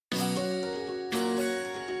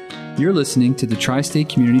You're listening to the Tri-State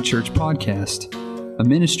Community Church Podcast, a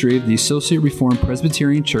ministry of the Associate Reformed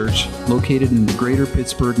Presbyterian Church located in the greater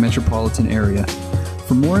Pittsburgh metropolitan area.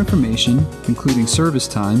 For more information, including service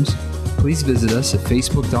times, please visit us at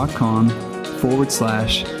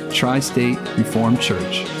facebook.com/Tri-State Reformed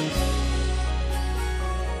Church.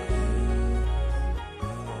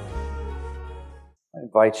 I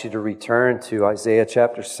invite you to return to Isaiah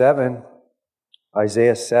chapter 7,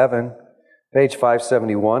 Isaiah 7, page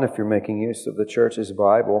 571 if you're making use of the church's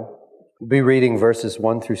Bible. We'll be reading verses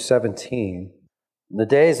 1 through 17. In the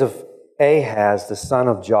days of Ahaz, the son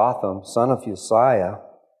of Jotham, son of Uzziah,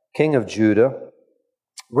 king of Judah,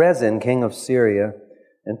 Rezin, king of Syria,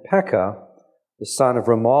 and Pekah, the son of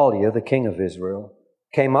Remaliah, the king of Israel,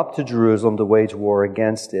 came up to Jerusalem to wage war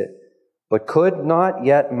against it, but could not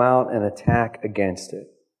yet mount an attack against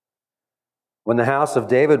it. When the house of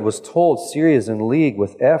David was told Syria is in league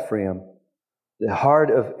with Ephraim, the heart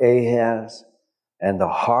of Ahaz and the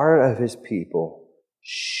heart of his people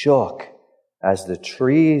shook as the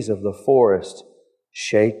trees of the forest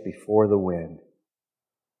shake before the wind.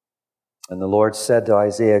 And the Lord said to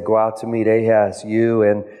Isaiah, "Go out to meet Ahaz, you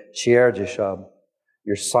and Shear-Jashub,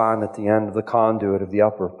 your son, at the end of the conduit of the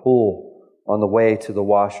upper pool, on the way to the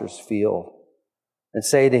washer's field, and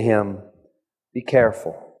say to him, be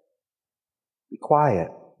careful, be quiet,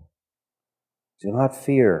 do not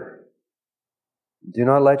fear. Do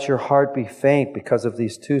not let your heart be faint because of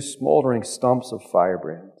these two smoldering stumps of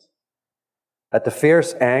firebrands. At the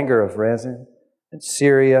fierce anger of Rezin and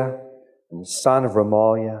Syria and the son of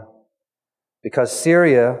Remaliah, because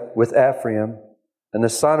Syria with Ephraim and the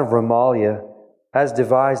son of Remaliah has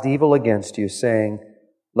devised evil against you, saying,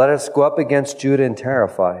 let us go up against Judah and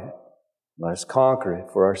terrify it. Let us conquer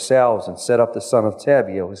it for ourselves and set up the son of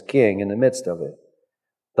Tabeel as king in the midst of it.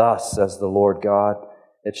 Thus says the Lord God,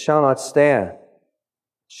 it shall not stand,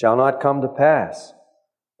 shall not come to pass.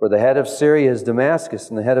 For the head of Syria is Damascus,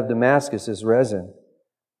 and the head of Damascus is Rezin.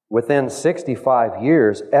 Within 65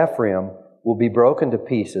 years, Ephraim will be broken to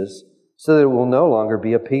pieces, so that it will no longer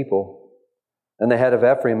be a people. And the head of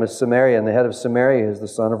Ephraim is Samaria, and the head of Samaria is the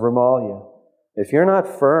son of Remaliah. If you're not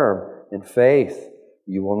firm in faith,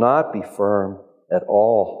 you will not be firm at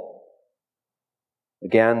all."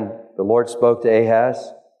 Again, the Lord spoke to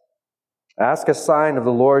Ahaz, "Ask a sign of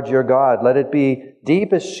the Lord your God. Let it be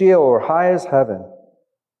deep as Sheol or high as heaven."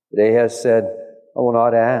 But Ahaz said, "I will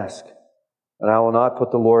not ask, and I will not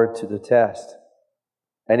put the Lord to the test."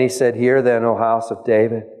 And he said, "Hear then, O house of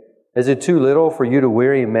David, is it too little for you to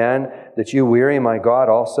weary men, that you weary my God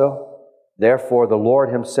also? Therefore the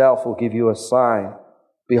Lord himself will give you a sign.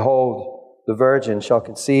 Behold, the virgin shall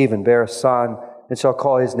conceive and bear a son, and shall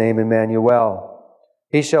call his name Emmanuel.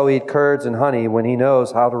 He shall eat curds and honey when he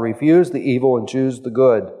knows how to refuse the evil and choose the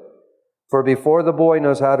good. For before the boy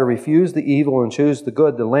knows how to refuse the evil and choose the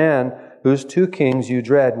good, the land whose two kings you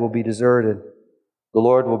dread will be deserted. The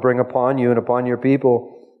Lord will bring upon you and upon your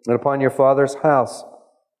people and upon your father's house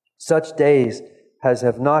such days as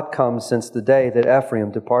have not come since the day that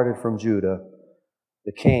Ephraim departed from Judah,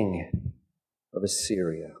 the king of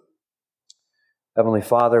Assyria." Heavenly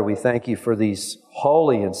Father, we thank you for these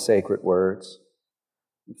holy and sacred words.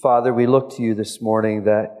 Father, we look to you this morning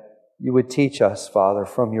that you would teach us, Father,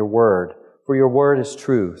 from your word, for your word is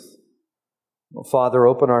truth. Father,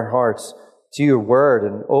 open our hearts to your word,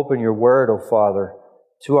 and open your word, O Father,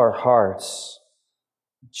 to our hearts.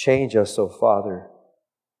 Change us, O Father.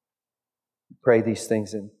 We pray these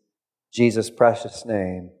things in Jesus' precious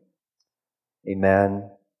name. Amen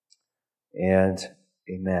and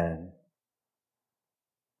amen.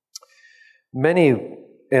 Many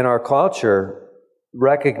in our culture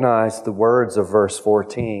recognize the words of verse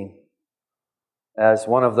 14 as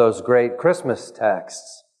one of those great Christmas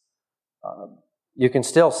texts. You can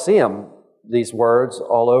still see them, these words,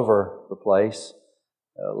 all over the place.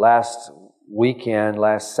 Last weekend,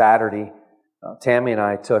 last Saturday, Tammy and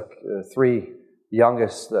I took the three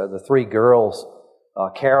girls,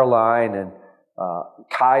 Caroline and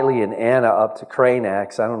Kylie and Anna, up to Crane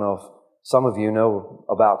X. I don't know if some of you know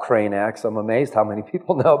about Crane X. I'm amazed how many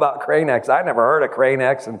people know about Crane X. I never heard of Crane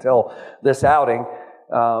X until this outing.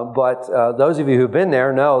 But those of you who've been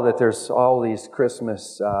there know that there's all these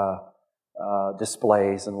Christmas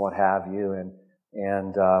displays and what have you.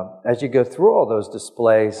 And as you go through all those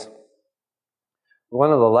displays,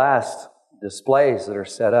 one of the last displays that are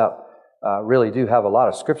set up really do have a lot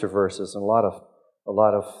of scripture verses and a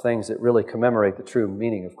lot of things that really commemorate the true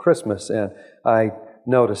meaning of Christmas. And I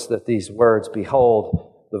notice that these words,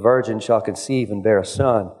 "Behold, the virgin shall conceive and bear a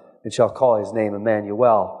son, and shall call his name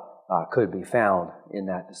Emmanuel," could be found in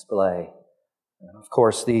that display. And of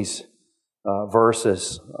course, these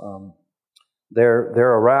verses.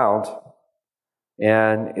 They're around,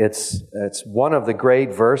 and it's one of the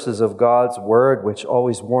great verses of God's Word, which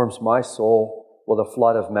always warms my soul with a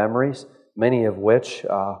flood of memories, many of which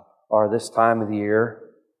are this time of the year.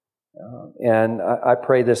 And I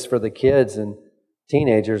pray this for the kids and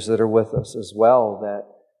teenagers that are with us as well, that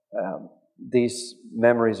these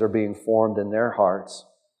memories are being formed in their hearts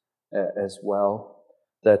as well,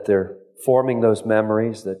 that they're forming those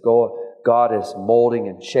memories, that God is molding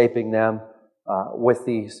and shaping them with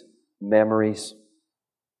these memories,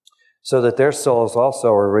 so that their souls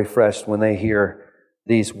also are refreshed when they hear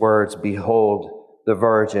these words, "Behold, the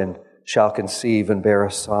virgin shall conceive and bear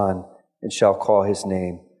a son, and shall call his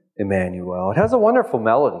name Emmanuel." It has a wonderful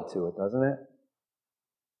melody to it, doesn't it?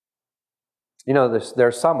 You know,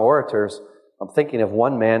 there's some orators. I'm thinking of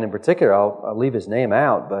one man in particular. I'll leave his name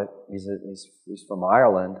out, but he's from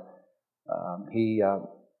Ireland. He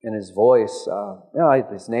in his voice,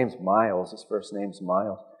 his name's Miles. His first name's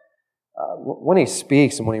Miles. When he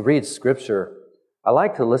speaks and when he reads Scripture, I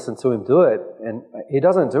like to listen to him do it, and he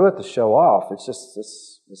doesn't do it to show off. It's just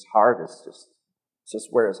his heart is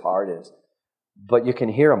just where his heart is. But you can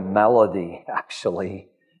hear a melody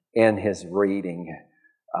actually in his reading.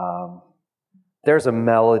 There's a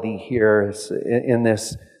melody here in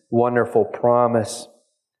this wonderful promise.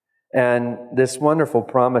 And this wonderful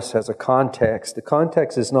promise has a context. The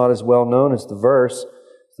context is not as well known as the verse.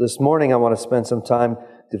 This morning I want to spend some time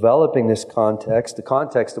developing this context, the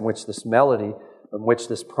context in which this melody, in which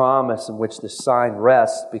this promise, in which this sign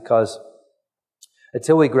rests, because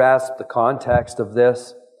until we grasp the context of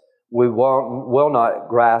this, we will not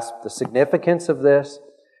grasp the significance of this.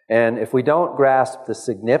 And if we don't grasp the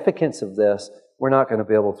significance of this, we're not going to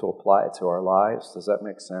be able to apply it to our lives. Does that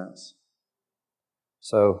make sense?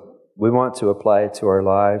 So we want to apply it to our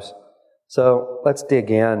lives. So let's dig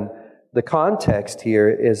in. The context here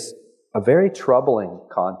is a very troubling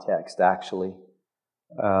context, actually.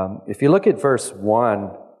 If you look at verse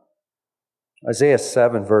 1, Isaiah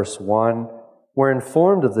 7, verse 1, we're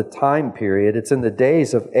informed of the time period. It's in the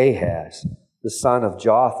days of Ahaz, the son of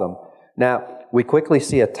Jotham. Now, we quickly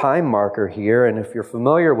see a time marker here, and if you're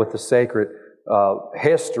familiar with the sacred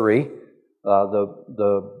history,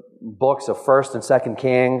 the books of 1st and 2nd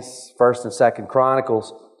Kings, 1st and 2nd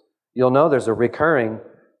Chronicles, you'll know there's a recurring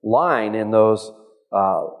line in those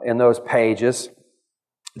pages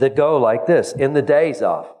that go like this: in the days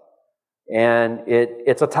of. And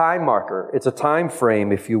it's a time marker. It's a time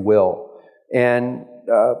frame, if you will. And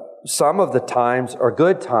some of the times are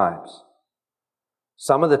good times.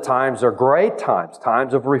 Some of the times are great times,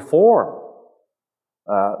 times of reform.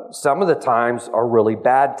 Some of the times are really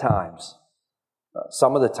bad times.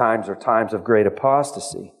 Some of the times are times of great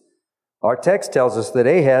apostasy. Our text tells us that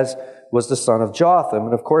Ahaz was the son of Jotham.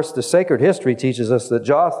 And of course, the sacred history teaches us that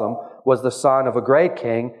Jotham was the son of a great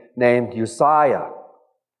king named Uzziah.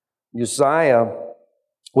 Uzziah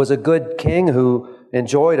was a good king who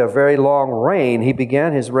enjoyed a very long reign. He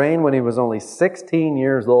began his reign when he was only 16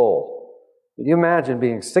 years old. Can you imagine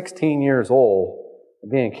being 16 years old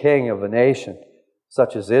and being king of a nation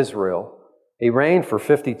such as Israel? He reigned for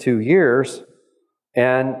 52 years,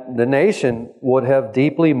 and the nation would have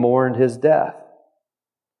deeply mourned his death.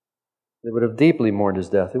 They would have deeply mourned his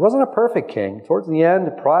death. He wasn't a perfect king. Towards the end,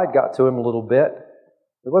 pride got to him a little bit.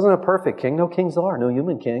 He wasn't a perfect king. No kings are. No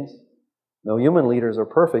human kings. No human leaders are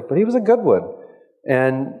perfect. But he was a good one.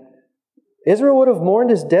 And Israel would have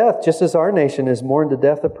mourned his death just as our nation has mourned the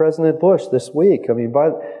death of President Bush this week. I mean,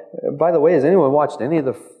 by the way, has anyone watched any of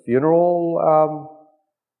the funeral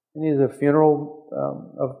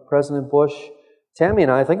of President Bush? Tammy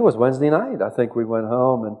and I think it was Wednesday night. I think we went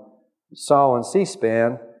home and saw on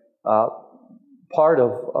C-SPAN part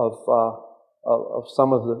of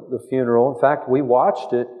some of the funeral. In fact, we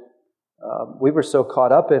watched it. We were so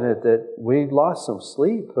caught up in it that we lost some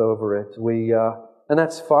sleep over it. And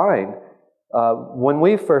that's fine. When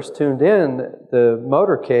we first tuned in, the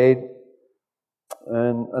motorcade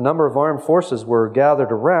and a number of armed forces were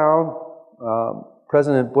gathered around.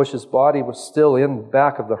 President Bush's body was still in the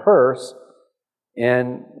back of the hearse.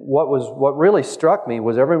 And what really struck me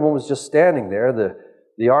was everyone was just standing there.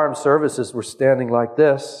 The armed services were standing like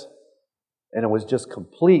this, and it was just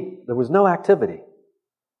complete. There was no activity.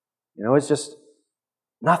 It's just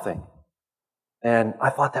nothing. And I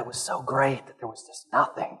thought that was so great that there was just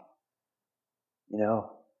nothing.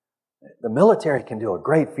 The military can do a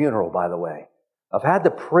great funeral, by the way. I've had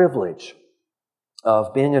the privilege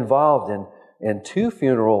of being involved in two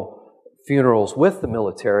funerals with the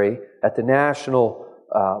military at the National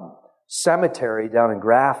Cemetery down in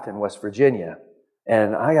Grafton, West Virginia.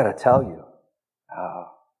 And I got to tell you,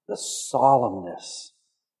 the solemnness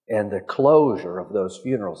and the closure of those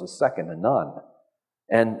funerals is second to none.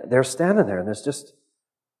 And they're standing there, and they're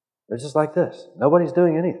just like this. Nobody's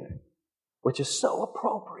doing anything, which is so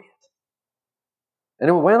appropriate. And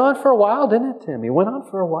it went on for a while, didn't it, Tim? It went on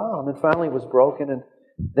for a while, and then finally it was broken, and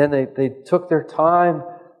then they took their time.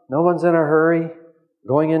 No one's in a hurry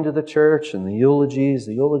going into the church, and the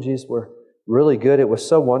eulogies were really good. It was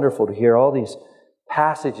so wonderful to hear all these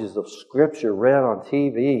passages of Scripture read on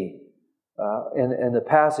TV, and the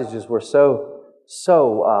passages were so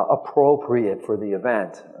appropriate for the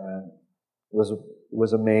event. It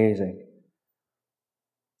was amazing.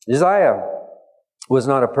 Uzziah was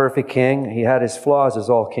not a perfect king. He had his flaws, as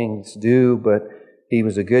all kings do, but he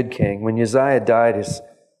was a good king. When Uzziah died, his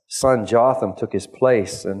son Jotham took his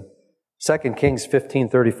place. And 2 Kings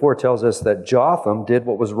 15:34 tells us that Jotham did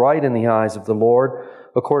what was right in the eyes of the Lord,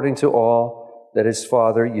 according to all that his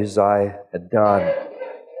father Uzziah had done.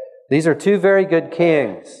 These are two very good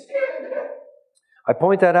kings. I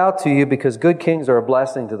point that out to you because good kings are a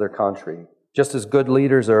blessing to their country, just as good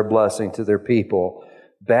leaders are a blessing to their people.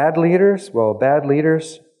 Bad leaders,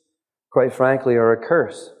 quite frankly, are a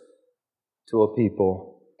curse to a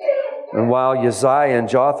people. And while Uzziah and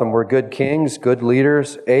Jotham were good kings, good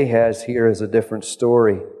leaders, Ahaz here is a different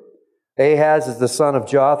story. Ahaz is the son of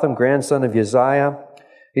Jotham, grandson of Uzziah.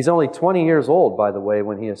 He's only 20 years old, by the way,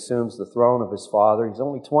 when he assumes the throne of his father. He's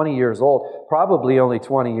only 20 years old, probably only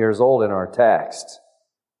 20 years old in our text.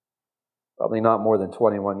 Probably not more than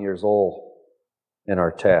 21 years old in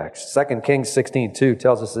our text. 2 Kings 16:2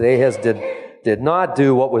 tells us that Ahaz did not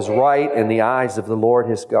do what was right in the eyes of the Lord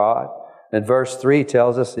his God. And verse 3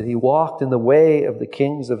 tells us that he walked in the way of the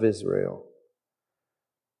kings of Israel.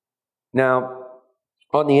 Now,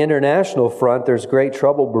 on the international front, there's great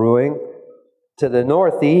trouble brewing. To the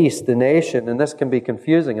northeast, the nation, and this can be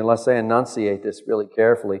confusing unless I enunciate this really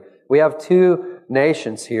carefully. We have two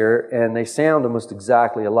nations here, and they sound almost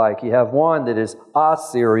exactly alike. You have one that is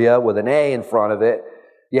Assyria with an A in front of it.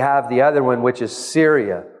 You have the other one, which is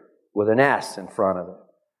Syria with an S in front of it.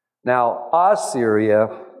 Now, Assyria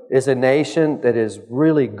is a nation that is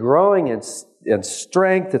really growing in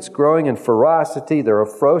strength. It's growing in ferocity. They're a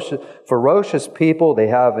ferocious people. They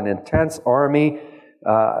have an intense army.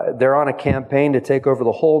 They're on a campaign to take over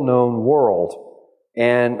the whole known world.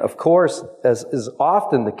 And of course, as is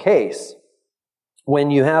often the case,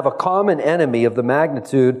 when you have a common enemy of the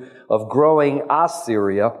magnitude of growing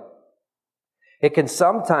Assyria, it can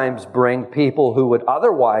sometimes bring people who would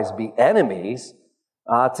otherwise be enemies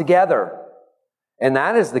together. And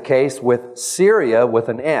that is the case with Syria with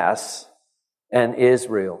an S and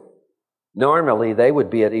Israel. Normally, they would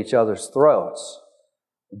be at each other's throats.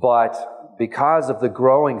 But because of the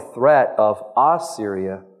growing threat of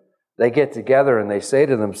Assyria, they get together and they say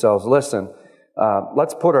to themselves, listen,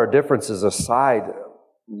 let's put our differences aside.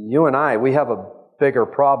 You and I, we have a bigger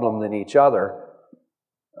problem than each other.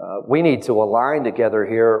 We need to align together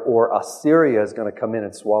here, or Assyria is going to come in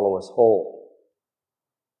and swallow us whole.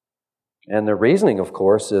 And the reasoning, of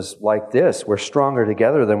course, is like this. We're stronger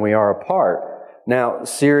together than we are apart. Now,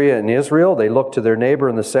 Syria and Israel, they look to their neighbor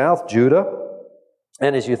in the south, Judah.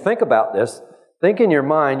 And as you think about this, think in your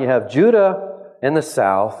mind, you have Judah in the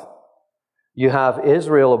south. You have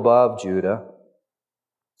Israel above Judah.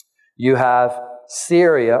 You have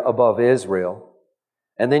Syria above Israel.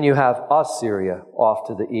 And then you have Assyria off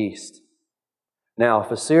to the east. Now,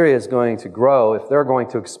 if Assyria is going to grow, if they're going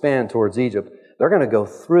to expand towards Egypt, they're going to go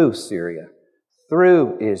through Syria,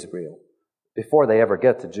 through Israel, before they ever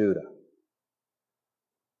get to Judah.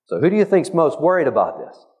 So who do you think's most worried about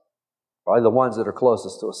this? Probably the ones that are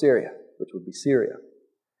closest to Assyria, which would be Syria.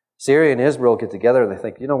 Syria and Israel get together and they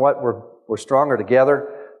think, you know what, we're stronger together.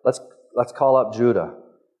 Let's call up Judah.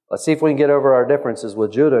 Let's see if we can get over our differences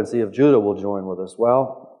with Judah and see if Judah will join with us.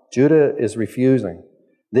 Well, Judah is refusing.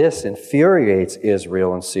 This infuriates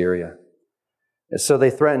Israel and Syria. And so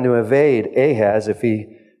they threaten to invade Ahaz if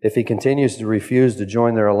he continues to refuse to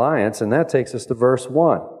join their alliance, and that takes us to verse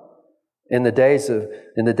 1. In the days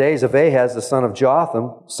of Ahaz, the son of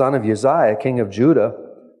Jotham, son of Uzziah, king of Judah,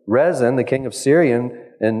 Rezin, the king of Syria,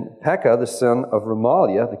 and Pekah, the son of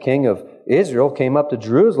Remaliah, the king of Israel, came up to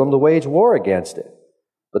Jerusalem to wage war against it.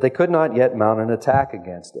 But they could not yet mount an attack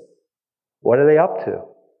against it. What are they up to?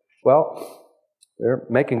 Well, they're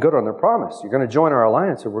making good on their promise. You're going to join our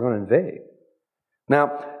alliance or we're going to invade.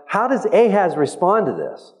 Now, how does Ahaz respond to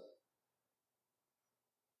this?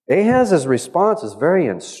 Ahaz's response is very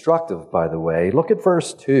instructive, by the way. Look at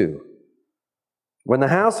verse 2. When the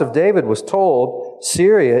house of David was told,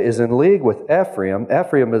 Syria is in league with Ephraim.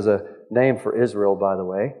 Ephraim is a name for Israel, by the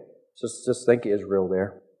way. Just think Israel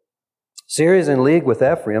there. Syria is in league with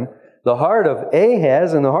Ephraim. The heart of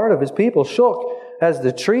Ahaz and the heart of his people shook as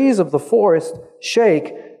the trees of the forest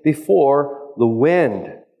shake before the wind.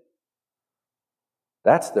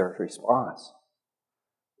 That's their response.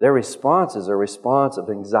 Their response is a response of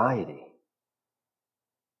anxiety.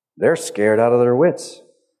 They're scared out of their wits.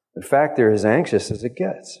 In fact, they're as anxious as it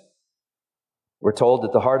gets. We're told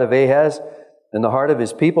that the heart of Ahaz and the heart of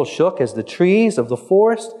his people shook as the trees of the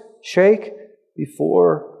forest shake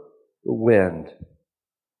before the wind.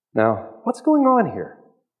 Now, what's going on here?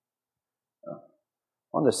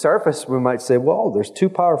 On the surface, we might say, well, there's two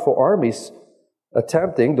powerful armies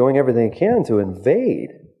doing everything they can to invade.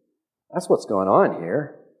 That's what's going on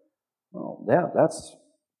here. Well, yeah, that's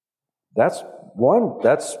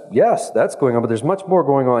going on, but there's much more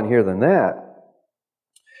going on here than that.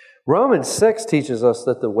 Romans 6 teaches us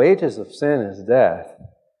that the wages of sin is death.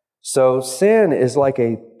 So sin is like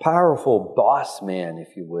a powerful boss man,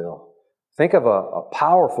 if you will. Think of a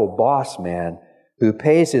powerful boss man who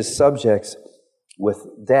pays his subjects with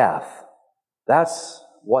death. That's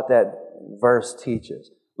what that verse teaches.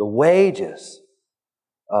 The wages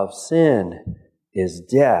of sin is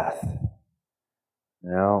death.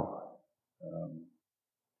 Now,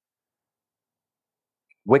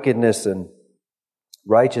 wickedness and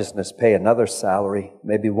righteousness pay another salary,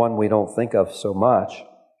 maybe one we don't think of so much.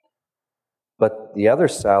 But the other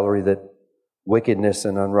salary that wickedness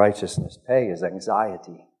and unrighteousness pay is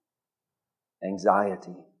anxiety.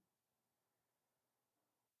 Anxiety.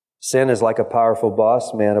 Sin is like a powerful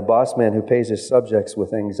boss man who pays his subjects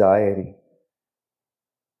with anxiety.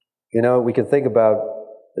 You know, we can think about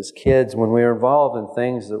as kids when we were involved in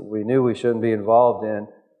things that we knew we shouldn't be involved in,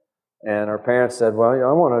 and our parents said, well,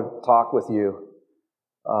 I want to talk with you.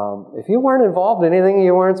 If you weren't involved in anything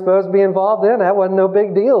you weren't supposed to be involved in, that wasn't no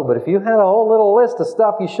big deal. But if you had a whole little list of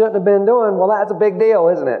stuff you shouldn't have been doing, well, that's a big deal,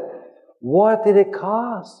 isn't it? What did it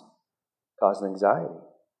cause? It caused anxiety.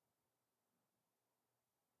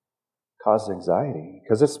 It caused anxiety.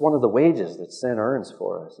 Because it's one of the wages that sin earns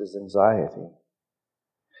for us, is anxiety.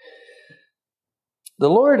 The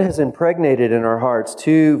Lord has impregnated in our hearts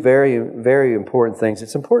two very, very important things.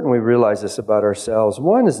 It's important we realize this about ourselves.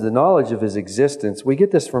 One is the knowledge of His existence. We get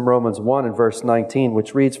this from Romans 1 and verse 19,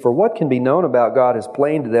 which reads, "For what can be known about God is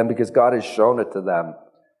plain to them because God has shown it to them."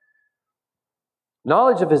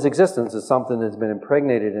 Knowledge of His existence is something that's been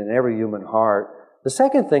impregnated in every human heart. The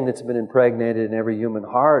second thing that's been impregnated in every human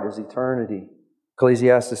heart is eternity.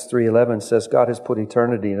 Ecclesiastes 3:11 says God has put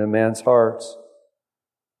eternity in a man's hearts.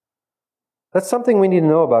 That's something we need to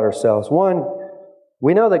know about ourselves. One,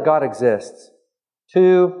 we know that God exists.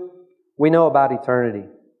 Two, we know about eternity.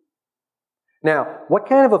 Now, what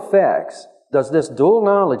kind of effects does this dual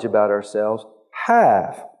knowledge about ourselves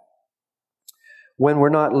have when we're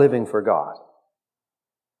not living for God?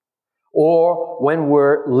 Or when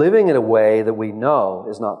we're living in a way that we know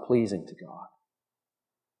is not pleasing to God?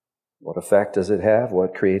 What effect does it have? Well,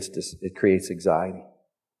 it creates anxiety.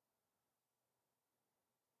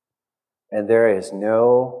 And there is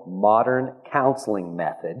no modern counseling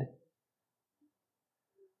method.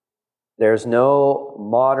 There's no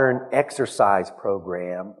modern exercise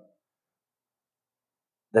program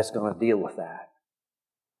that's going to deal with that.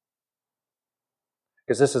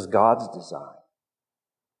 Because this is God's design.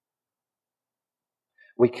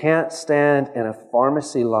 We can't stand in a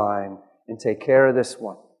pharmacy line and take care of this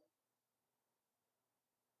one.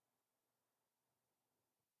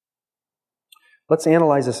 Let's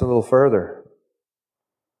analyze this a little further.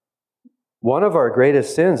 One of our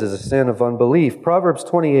greatest sins is a sin of unbelief. Proverbs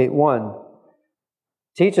 28:1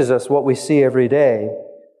 teaches us what we see every day.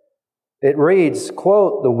 It reads,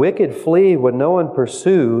 quote, "The wicked flee when no one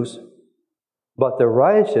pursues, but the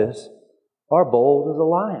righteous are bold as a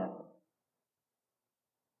lion."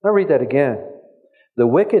 I'll read that again. "The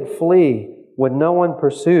wicked flee when no one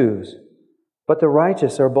pursues, but the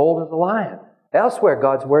righteous are bold as a lion." Elsewhere,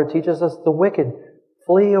 God's Word teaches us the wicked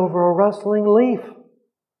flee over a rustling leaf.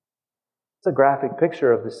 It's a graphic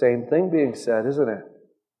picture of the same thing being said, isn't it?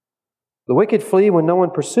 The wicked flee when no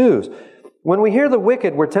one pursues. When we hear the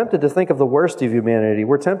wicked, we're tempted to think of the worst of humanity.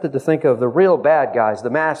 We're tempted to think of the real bad guys, the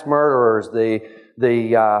mass murderers, the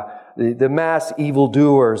mass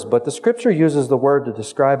evildoers. But the Scripture uses the word to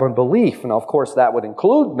describe unbelief. And of course, that would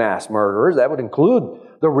include mass murderers. That would include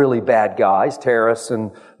the really bad guys, terrorists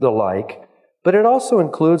and the like. But it also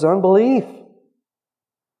includes unbelief.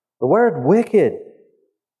 The word wicked,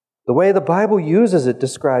 the way the Bible uses it,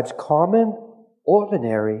 describes common,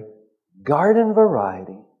 ordinary, garden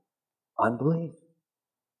variety unbelief.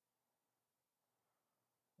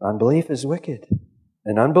 Unbelief is wicked.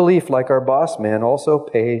 And unbelief, like our boss man, also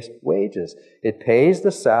pays wages. It pays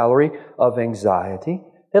the salary of anxiety.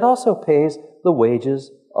 It also pays the wages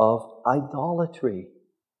of idolatry.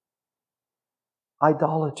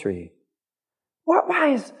 Idolatry.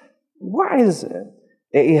 Why is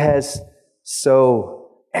Ahaz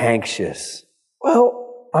so anxious?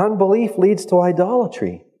 Well, unbelief leads to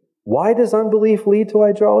idolatry. Why does unbelief lead to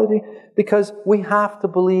idolatry? Because we have to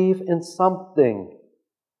believe in something.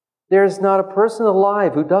 There is not a person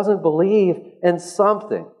alive who doesn't believe in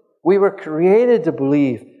something. We were created to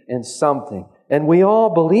believe in something. And we all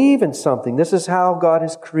believe in something. This is how God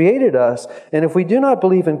has created us. And if we do not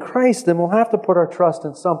believe in Christ, then we'll have to put our trust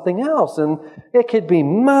in something else. And it could be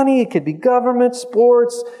money, it could be government,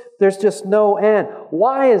 sports. There's just no end.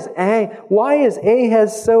 Why is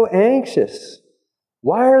Ahaz so anxious?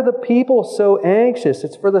 Why are the people so anxious?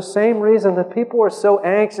 It's for the same reason that people are so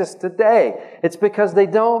anxious today. It's because they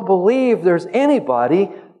don't believe there's anybody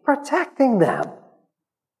protecting them.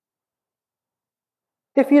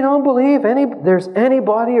 If you don't believe there's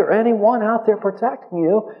anybody or anyone out there protecting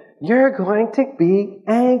you, you're going to be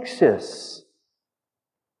anxious.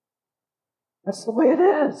 That's the way it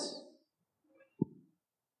is.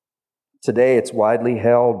 Today it's widely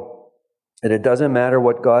held that it doesn't matter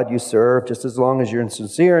what God you serve, just as long as you're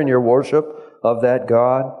sincere in your worship of that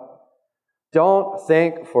God. Don't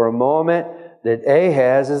think for a moment that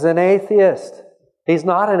Ahaz is an atheist. He's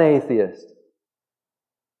not an atheist.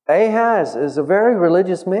 Ahaz is a very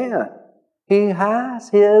religious man. He has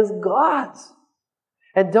his gods.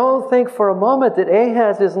 And don't think for a moment that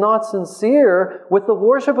Ahaz is not sincere with the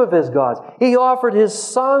worship of his gods. He offered his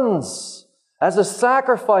sons as a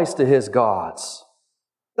sacrifice to his gods.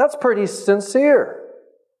 That's pretty sincere.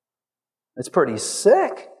 It's pretty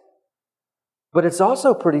sick. But it's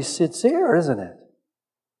also pretty sincere, isn't it?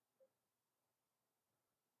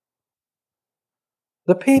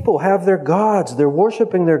 The people have their gods. They're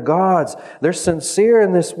worshiping their gods. They're sincere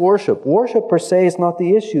in this worship. Worship per se is not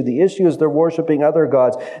the issue. The issue is they're worshiping other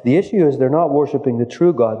gods. The issue is they're not worshiping the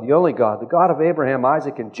true God, the only God, the God of Abraham,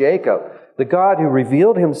 Isaac, and Jacob. The God who has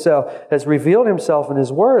revealed Himself in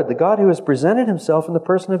His Word. The God who has presented Himself in the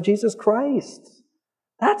person of Jesus Christ.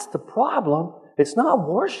 That's the problem. It's not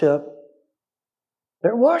worship.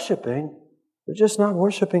 They're worshiping. They're just not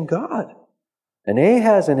worshiping God. And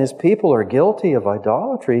Ahaz and his people are guilty of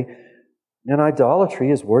idolatry. And idolatry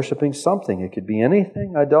is worshiping something. It could be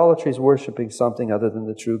anything. Idolatry is worshiping something other than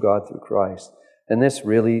the true God through Christ. And this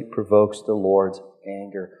really provokes the Lord's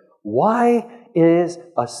anger. Why is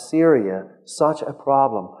Assyria such a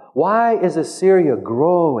problem? Why is Assyria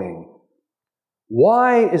growing?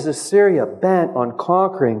 Why is Assyria bent on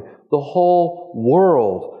conquering the whole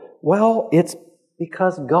world? Well, it's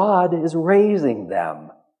because God is raising them.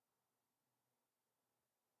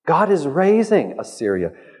 God is raising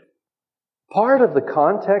Assyria. Part of the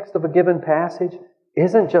context of a given passage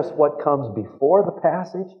isn't just what comes before the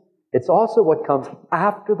passage, it's also what comes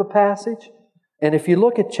after the passage. And if you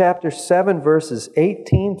look at chapter 7, verses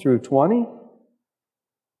 18 through 20,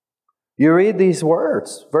 you read these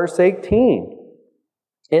words. Verse 18,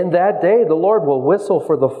 "In that day the Lord will whistle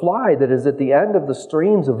for the fly that is at the end of the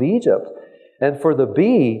streams of Egypt, and for the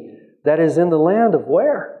bee that is in the land of"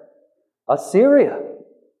 where? Assyria.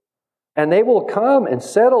 "And they will come and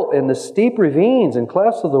settle in the steep ravines and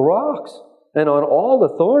clefts of the rocks, and on all the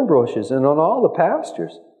thorn bushes and on all the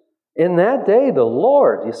pastures. In that day the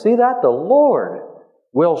Lord," you see that? The Lord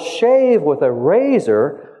 "will shave with a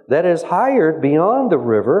razor that is hired beyond the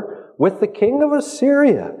river with the king of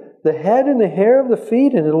Assyria, the head and the hair of the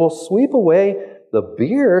feet, and it will sweep away the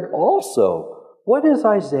beard also." What is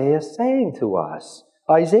Isaiah saying to us?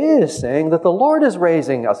 Isaiah is saying that the Lord is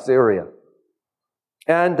raising Assyria.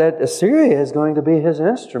 And that Assyria is going to be His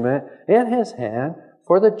instrument in His hand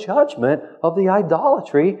for the judgment of the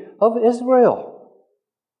idolatry of Israel.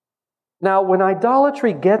 Now, when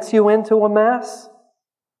idolatry gets you into a mess,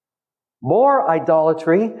 more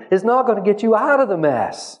idolatry is not going to get you out of the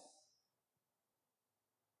mess.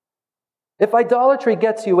 If idolatry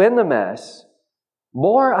gets you in the mess,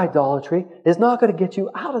 more idolatry is not going to get you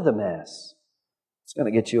out of the mess. It's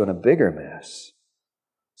going to get you in a bigger mess.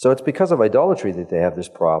 So it's because of idolatry that they have this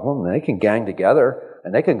problem. And they can gang together,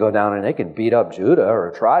 and they can go down and they can beat up Judah, or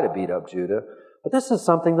try to beat up Judah. But this is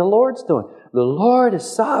something the Lord's doing. The Lord is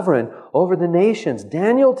sovereign over the nations.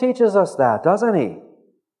 Daniel teaches us that, doesn't he?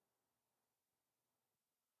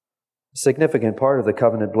 A significant part of the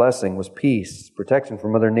covenant blessing was peace, protection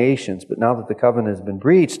from other nations. But now that the covenant has been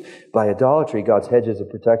breached by idolatry, God's hedges of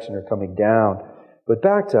protection are coming down. But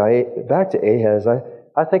back to Ahaz,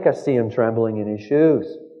 I think I see him trembling in his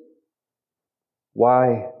shoes.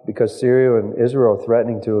 Why? Because Syria and Israel are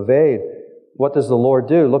threatening to invade. What does the Lord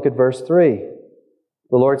do? Look at verse 3.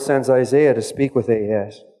 The Lord sends Isaiah to speak with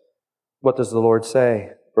Ahaz. What does the Lord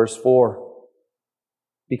say? Verse 4.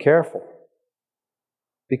 Be careful.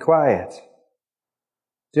 Be quiet.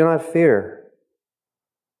 Do not fear.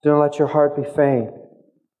 Do not let your heart be faint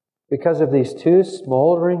because of these two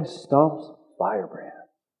smoldering stumps of firebrand.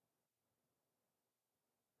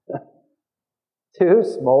 Two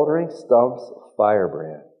smoldering stumps of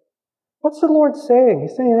firebrand. What's the Lord saying?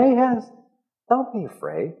 He's saying, Ahaz, don't be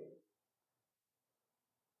afraid.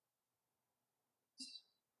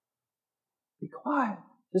 Be quiet.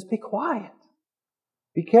 Just be quiet.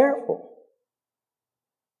 Be careful.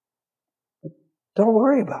 Don't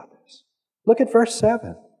worry about this. Look at verse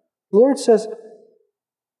 7. The Lord says,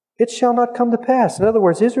 it shall not come to pass. In other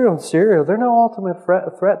words, Israel and Syria, they're no ultimate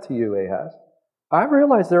threat to you, Ahaz. I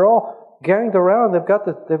realize they're all ganged around. They've got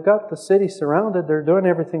the city surrounded. They're doing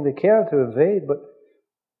everything they can to invade, but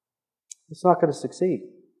it's not going to succeed.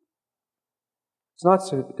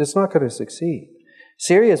 It's not going to succeed.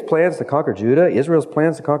 Syria's plans to conquer Judah, Israel's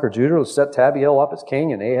plans to conquer Judah, will set Tabeel up as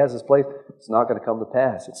king and Ahaz's place. It's not going to come to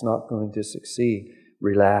pass. It's not going to succeed.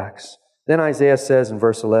 Relax. Then Isaiah says in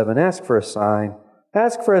verse 11, ask for a sign.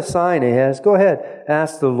 Ask for a sign, Ahaz. Go ahead.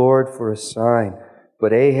 Ask the Lord for a sign.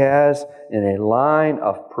 But Ahaz, in a line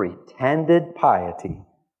of pretended piety,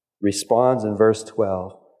 responds in verse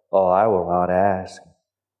 12, oh, I will not ask.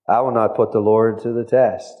 I will not put the Lord to the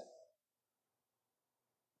test.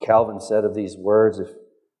 Calvin said of these words, if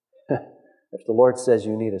the Lord says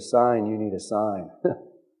you need a sign, you need a sign.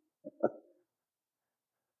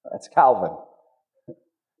 That's Calvin.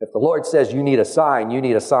 If the Lord says you need a sign, you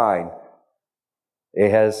need a sign.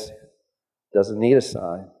 Ahaz doesn't need a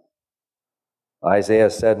sign. Isaiah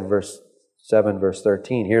said in verse 7, verse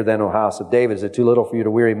 13, hear then, O house of David, is it too little for you to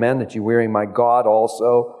weary men, that you weary my God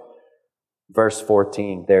also? Verse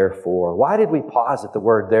 14, therefore. Why did we pause at the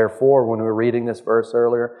word therefore when we were reading this verse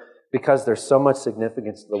earlier? Because there's so much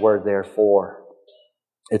significance to the word therefore.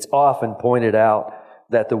 It's often pointed out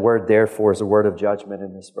that the word therefore is a word of judgment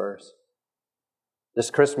in this verse. This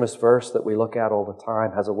Christmas verse that we look at all the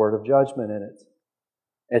time has a word of judgment in it.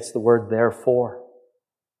 It's the word therefore.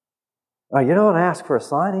 Oh, you don't want to ask for a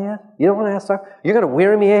sign, Ahaz? You don't want to ask a sign? You're going to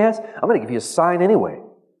weary me, Ahaz? I'm going to give you a sign anyway.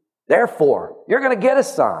 Therefore, you're going to get a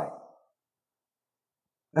sign.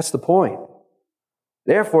 That's the point.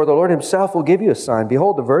 Therefore, the Lord himself will give you a sign.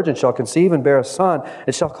 Behold, the virgin shall conceive and bear a son,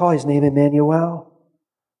 and shall call his name Emmanuel.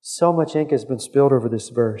 So much ink has been spilled over this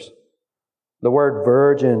verse. The word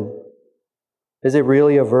virgin, is it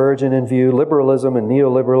really a virgin in view? Liberalism and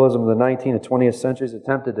neoliberalism of the 19th and 20th centuries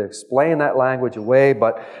attempted to explain that language away,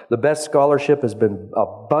 but the best scholarship has been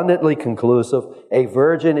abundantly conclusive. A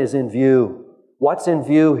virgin is in view. What's in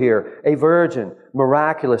view here? A virgin,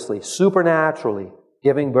 miraculously, supernaturally,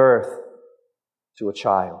 giving birth to a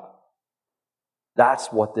child. That's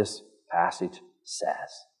what this passage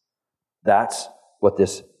says. That's what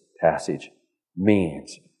this passage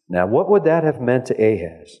means. Now, what would that have meant to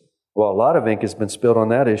Ahaz? Well, a lot of ink has been spilled on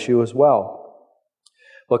that issue as well.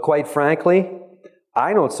 But quite frankly,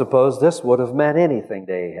 I don't suppose this would have meant anything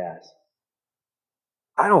to Ahaz.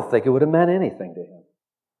 I don't think it would have meant anything to him.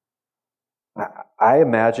 I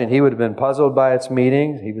imagine he would have been puzzled by its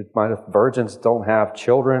meaning. He might have, virgins don't have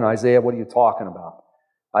children. Isaiah, what are you talking about?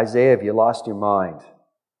 Isaiah, have you lost your mind?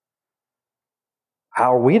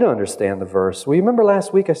 How are we to understand the verse? Well, you remember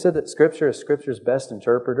last week I said that Scripture is Scripture's best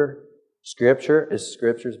interpreter? Scripture is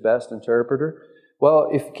Scripture's best interpreter. Well,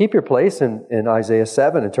 if you keep your place in Isaiah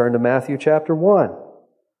 7 and turn to Matthew chapter 1.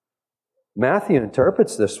 Matthew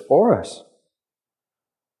interprets this for us.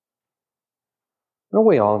 Well,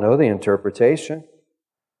 we all know the interpretation.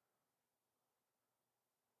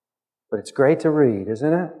 But it's great to read,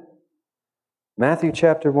 isn't it? Matthew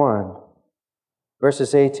chapter 1,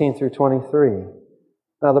 verses 18 through 23.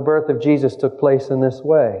 Now the birth of Jesus took place in this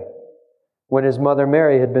way. When his mother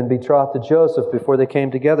Mary had been betrothed to Joseph, before they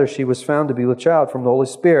came together, she was found to be with child from the Holy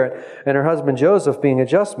Spirit. And her husband Joseph, being a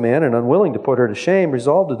just man and unwilling to put her to shame,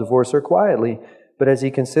 resolved to divorce her quietly. But as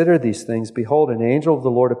he considered these things, behold, an angel of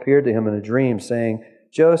the Lord appeared to him in a dream, saying,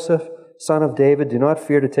 Joseph, son of David, do not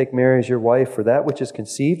fear to take Mary as your wife, for that which is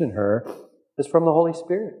conceived in her is from the Holy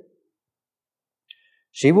Spirit.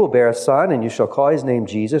 She will bear a son, and you shall call his name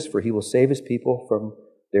Jesus, for he will save his people from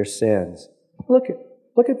their sins.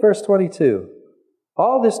 Look at verse 22.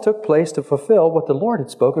 All this took place to fulfill what the Lord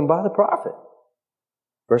had spoken by the prophet.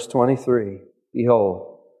 Verse 23.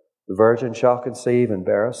 Behold, the virgin shall conceive and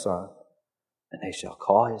bear a son, and they shall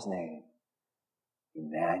call his name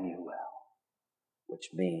Emmanuel, which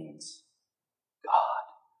means God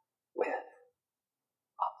with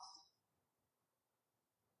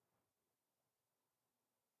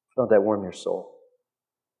Don't that warm your soul?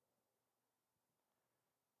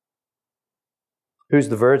 Who's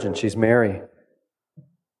the virgin? She's Mary.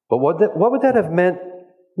 But what would that have meant?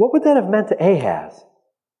 What would that have meant to Ahaz?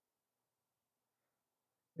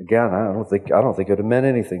 Again, I don't think it would have meant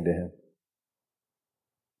anything to him.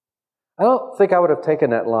 I don't think I would have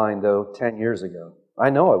taken that line, though, 10 years ago.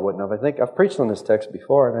 I know I wouldn't have. I think I've preached on this text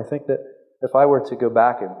before, and I think that if I were to go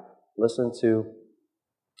back and listen to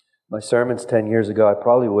my sermons 10 years ago, I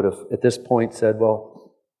probably would have, at this point, said,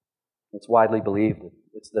 well, it's widely believed that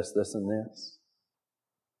it's this, this, and this.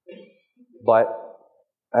 But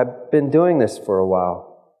I've been doing this for a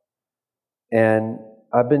while, and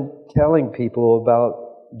I've been telling people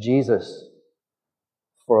about Jesus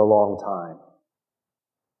for a long time.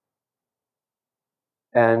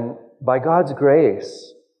 And by God's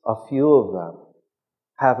grace, a few of them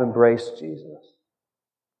have embraced Jesus.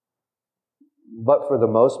 But for the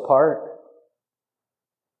most part,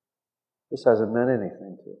 this hasn't meant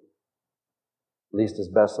anything to them. At least as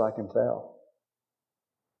best I can tell.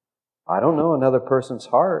 I don't know another person's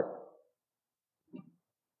heart.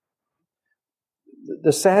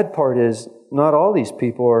 The sad part is, not all these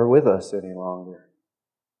people are with us any longer.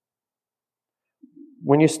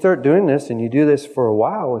 When you start doing this, and you do this for a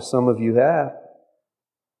while, as some of you have,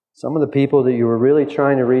 some of the people that you were really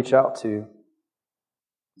trying to reach out to,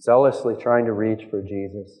 zealously trying to reach for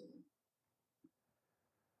Jesus,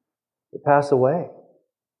 they pass away.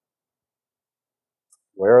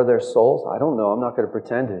 Where are their souls? I don't know. I'm not going to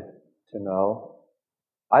pretend to know.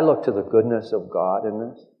 I look to the goodness of God in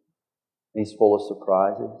this. He's full of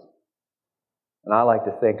surprises. And I like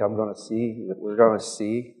to think we're going to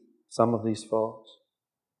see some of these folks.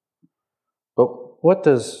 But what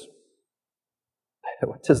does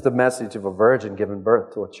the message of a virgin giving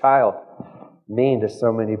birth to a child mean to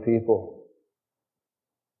so many people?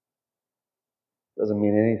 It doesn't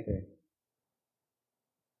mean anything.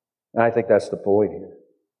 And I think that's the point here.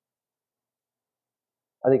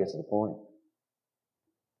 I think it's the point.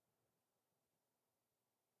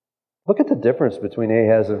 Look at the difference between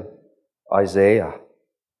Ahaz and Isaiah.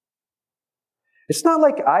 It's not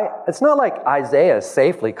like Isaiah is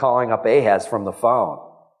safely calling up Ahaz from the phone.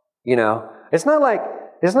 You know, it's not like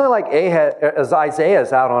Isaiah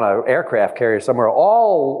is out on an aircraft carrier somewhere,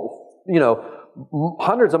 all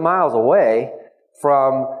hundreds of miles away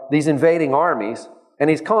from these invading armies, and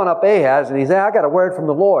he's calling up Ahaz, and he's saying, "I got a word from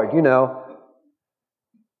the Lord." You know,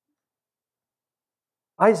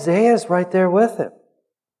 Isaiah's right there with him.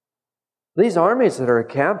 These armies that are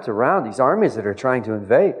camped around, these armies that are trying to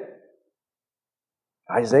invade,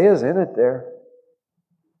 Isaiah's in it there.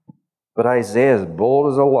 But Isaiah's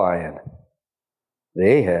bold as a lion.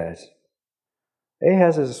 Ahaz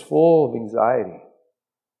is full of anxiety.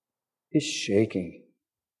 He's shaking.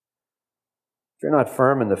 If you're not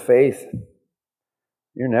firm in the faith,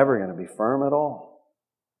 you're never going to be firm at all.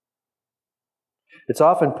 It's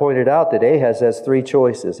often pointed out that Ahaz has three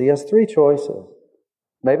choices. He has three choices.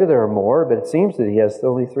 Maybe there are more, but it seems that he has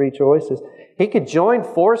only three choices. He could join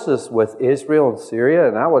forces with Israel and Syria,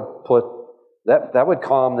 and that would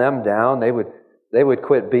calm them down. They would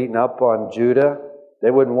quit beating up on Judah.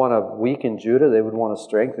 They wouldn't want to weaken Judah. They would want to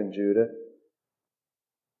strengthen Judah.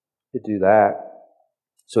 He could do that.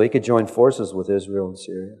 So he could join forces with Israel and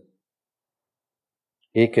Syria.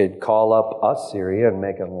 He could call up Assyria and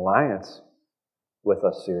make an alliance with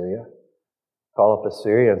Assyria. Call up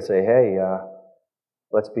Assyria and say, "Hey,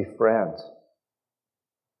 let's be friends."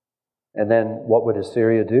 And then what would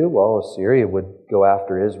Assyria do? Well, Assyria would go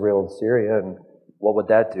after Israel and Syria, and what would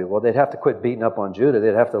that do? Well, they'd have to quit beating up on Judah.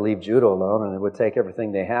 They'd have to leave Judah alone, and it would take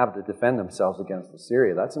everything they have to defend themselves against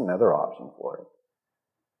Assyria. That's another option for it.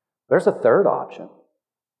 There's a third option.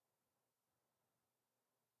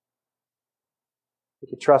 He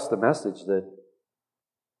could trust the message that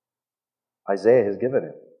Isaiah has given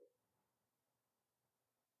him.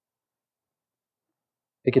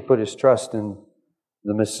 He could put his trust in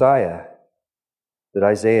the Messiah that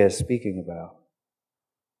Isaiah is speaking about.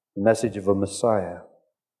 The message of a Messiah.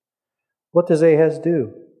 What does Ahaz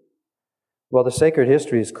do? Well, the sacred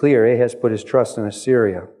history is clear. Ahaz put his trust in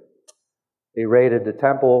Assyria. He raided the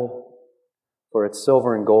temple for its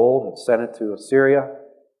silver and gold and sent it to Assyria.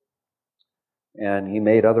 And he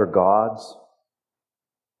made other gods.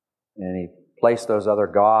 And he placed those other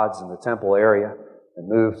gods in the temple area and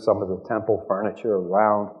moved some of the temple furniture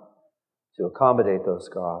around to accommodate those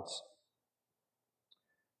gods.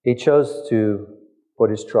 He chose to put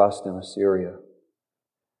his trust in Assyria.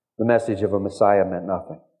 The message of a Messiah meant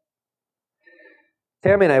nothing.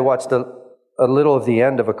 Tammy and I watched a little of the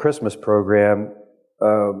end of a Christmas program. I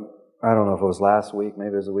don't know if it was last week,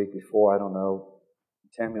 maybe it was the week before, I don't know.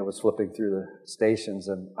 Tammy was flipping through the stations,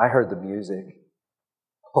 and I heard the music.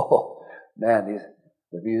 Oh, man,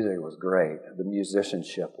 the music was great. The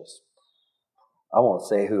musicianship was, I won't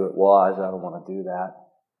say who it was. I don't want to do that.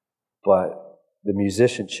 But the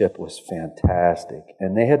musicianship was fantastic.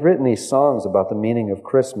 And they had written these songs about the meaning of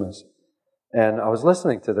Christmas. And I was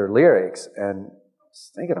listening to their lyrics, and I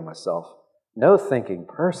was thinking to myself, no thinking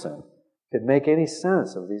person could make any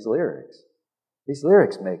sense of these lyrics. These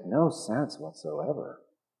lyrics make no sense whatsoever.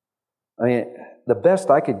 I mean, the best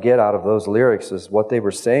I could get out of those lyrics is what they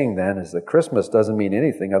were saying then is that Christmas doesn't mean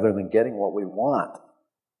anything other than getting what we want.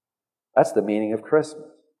 That's the meaning of Christmas.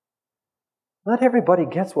 Not everybody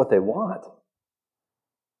gets what they want.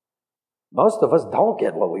 Most of us don't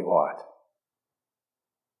get what we want.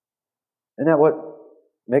 Isn't that what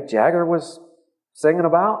Mick Jagger was singing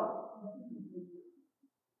about?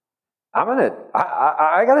 I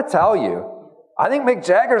got to tell you, I think Mick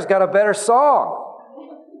Jagger's got a better song.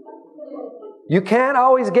 You can't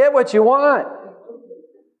always get what you want.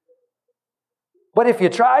 But if you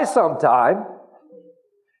try sometime,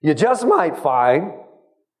 you just might find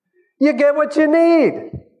you get what you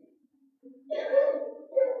need.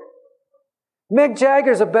 Mick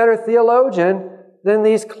Jagger's a better theologian than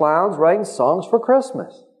these clowns writing songs for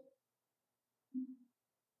Christmas.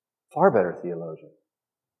 Far better theologian.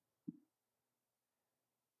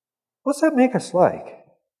 What's that make us like?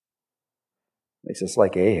 Makes us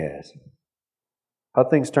like Ahaz. How'd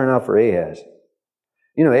things turn out for Ahaz?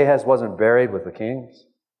 You know, Ahaz wasn't buried with the kings.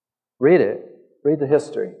 Read it. Read the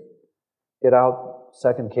history. Get out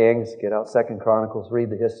 2 Kings, get out 2 Chronicles, read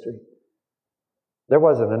the history. There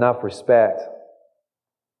wasn't enough respect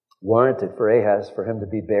warranted for Ahaz for him to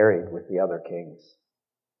be buried with the other kings.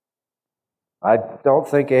 I don't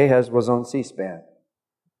think Ahaz was on C-SPAN.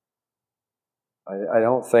 I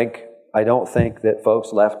don't think that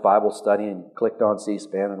folks left Bible study and clicked on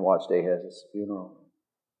C-SPAN and watched Ahaz's funeral.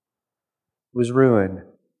 It was ruined.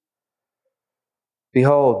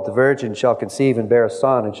 Behold, the virgin shall conceive and bear a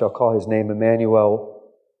son and shall call his name Emmanuel.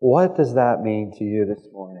 What does that mean to you this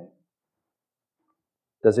morning?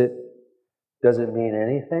 Does it mean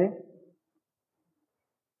anything?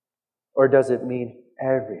 Or does it mean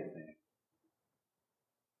everything?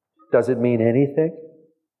 Does it mean anything?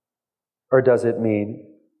 Or does it mean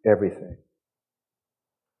everything?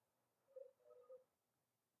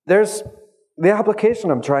 The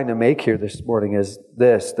application I'm trying to make here this morning is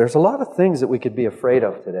this. There's a lot of things that we could be afraid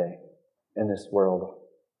of today in this world.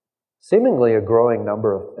 Seemingly a growing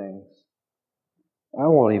number of things.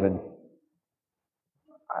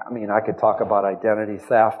 I could talk about identity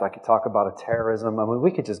theft. I could talk about terrorism.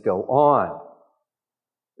 We could just go on.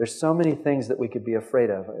 There's so many things that we could be afraid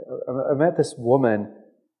of. I met this woman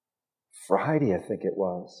Friday, I think it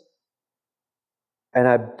was. And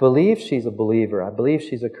I believe she's a believer. I believe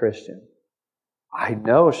she's a Christian. I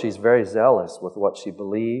know she's very zealous with what she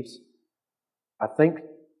believes. I think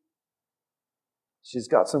she's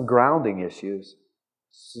got some grounding issues.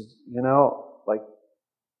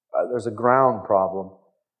 There's a ground problem.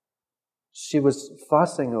 She was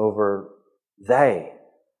fussing over they.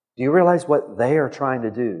 Do you realize what they are trying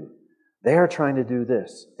to do? They are trying to do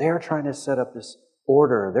this. They are trying to set up this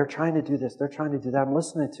order. They're trying to do this. They're trying to do that. I'm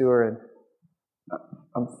listening to her and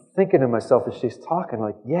I'm thinking to myself as she's talking,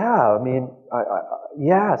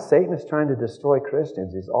 Satan is trying to destroy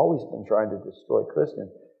Christians. He's always been trying to destroy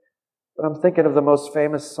Christians. But I'm thinking of the most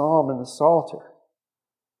famous psalm in the Psalter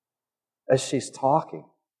as she's talking.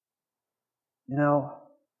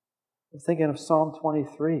 I'm thinking of Psalm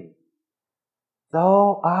 23.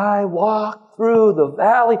 Though I walk through the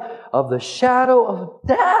valley of the shadow of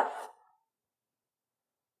death,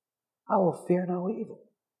 I will fear no evil.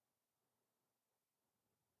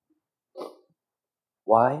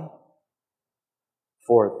 Why?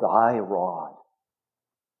 For thy rod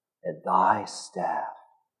and thy staff,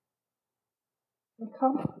 they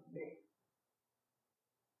comfort me.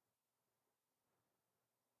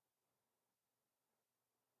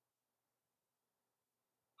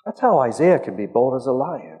 That's how Isaiah can be bold as a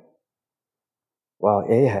lion. While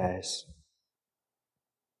Ahaz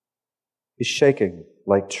is shaking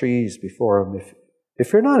like trees before him.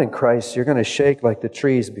 If you're not in Christ, you're going to shake like the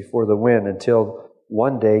trees before the wind until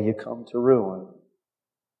one day you come to ruin.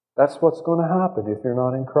 That's what's going to happen if you're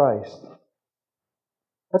not in Christ.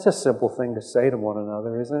 That's a simple thing to say to one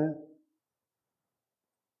another, isn't it?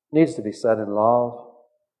 It needs to be said in love.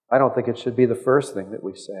 I don't think it should be the first thing that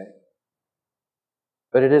we say.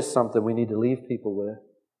 But it is something we need to leave people with.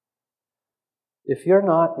 If you're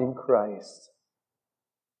not in Christ,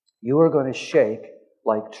 you are going to shake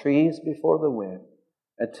like trees before the wind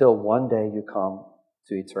until one day you come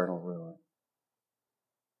to eternal ruin.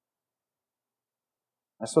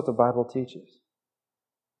 That's what the Bible teaches.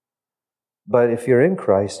 But if you're in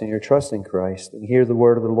Christ and you're trusting Christ, and hear the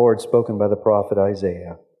word of the Lord spoken by the prophet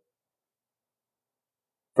Isaiah.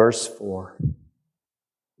 Verse 4.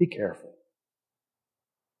 Be careful.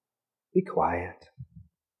 Be quiet.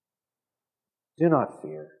 Do not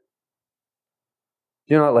fear.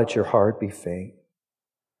 Do not let your heart be faint.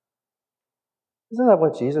 Isn't that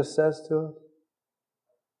what Jesus says to us?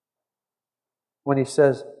 When He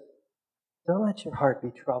says, don't let your heart be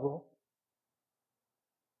troubled.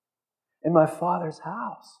 In my Father's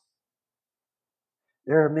house,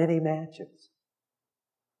 there are many mansions.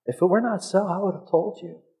 If it were not so, I would have told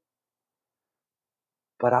you.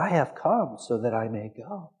 But I have come so that I may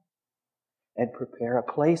go and prepare a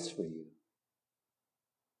place for you,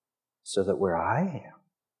 so that where I am,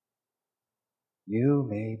 you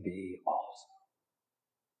may be also.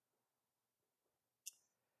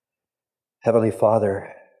 Heavenly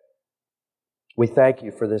Father, we thank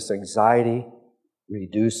You for this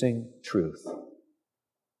anxiety-reducing truth.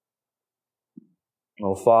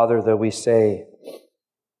 Oh, Father, that we say,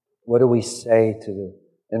 what do we say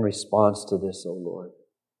in response to this, oh Lord?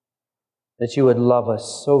 That You would love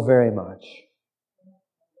us so very much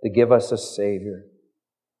to give us a Savior.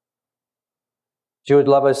 That You would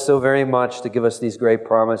love us so very much to give us these great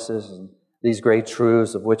promises and these great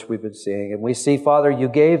truths of which we've been seeing. And we see, Father, You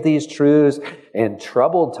gave these truths in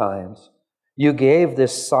troubled times. You gave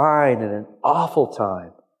this sign in an awful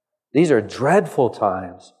time. These are dreadful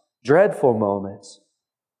times, dreadful moments.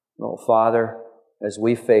 Oh, Father, as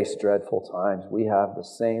we face dreadful times, we have the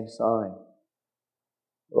same sign.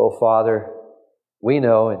 Oh, Father, we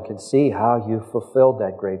know and can see how You fulfilled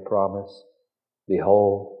that great promise.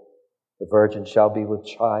 Behold, the virgin shall be with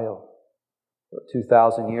child.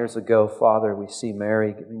 2,000 years ago, Father, we see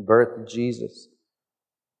Mary giving birth to Jesus.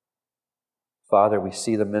 Father, we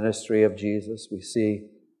see the ministry of Jesus. We see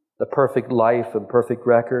the perfect life and perfect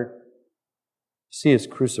record. We see His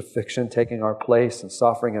crucifixion taking our place and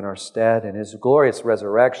suffering in our stead, and His glorious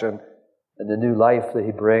resurrection and the new life that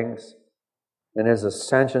He brings, and His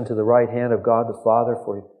ascension to the right hand of God the Father.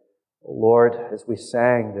 For, Lord, as we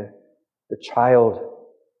sang, the child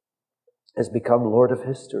has become Lord of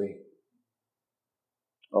history.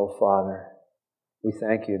 Oh, Father, we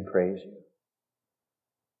thank You and praise You.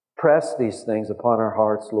 Press these things upon our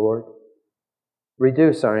hearts, Lord.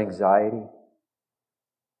 Reduce our anxiety.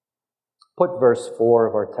 Put verse 4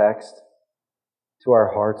 of our text to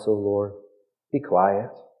our hearts, O Lord. Be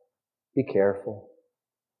quiet. Be careful.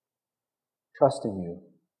 Trust in You.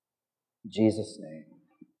 In Jesus' name.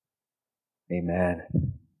 Amen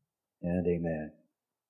and amen.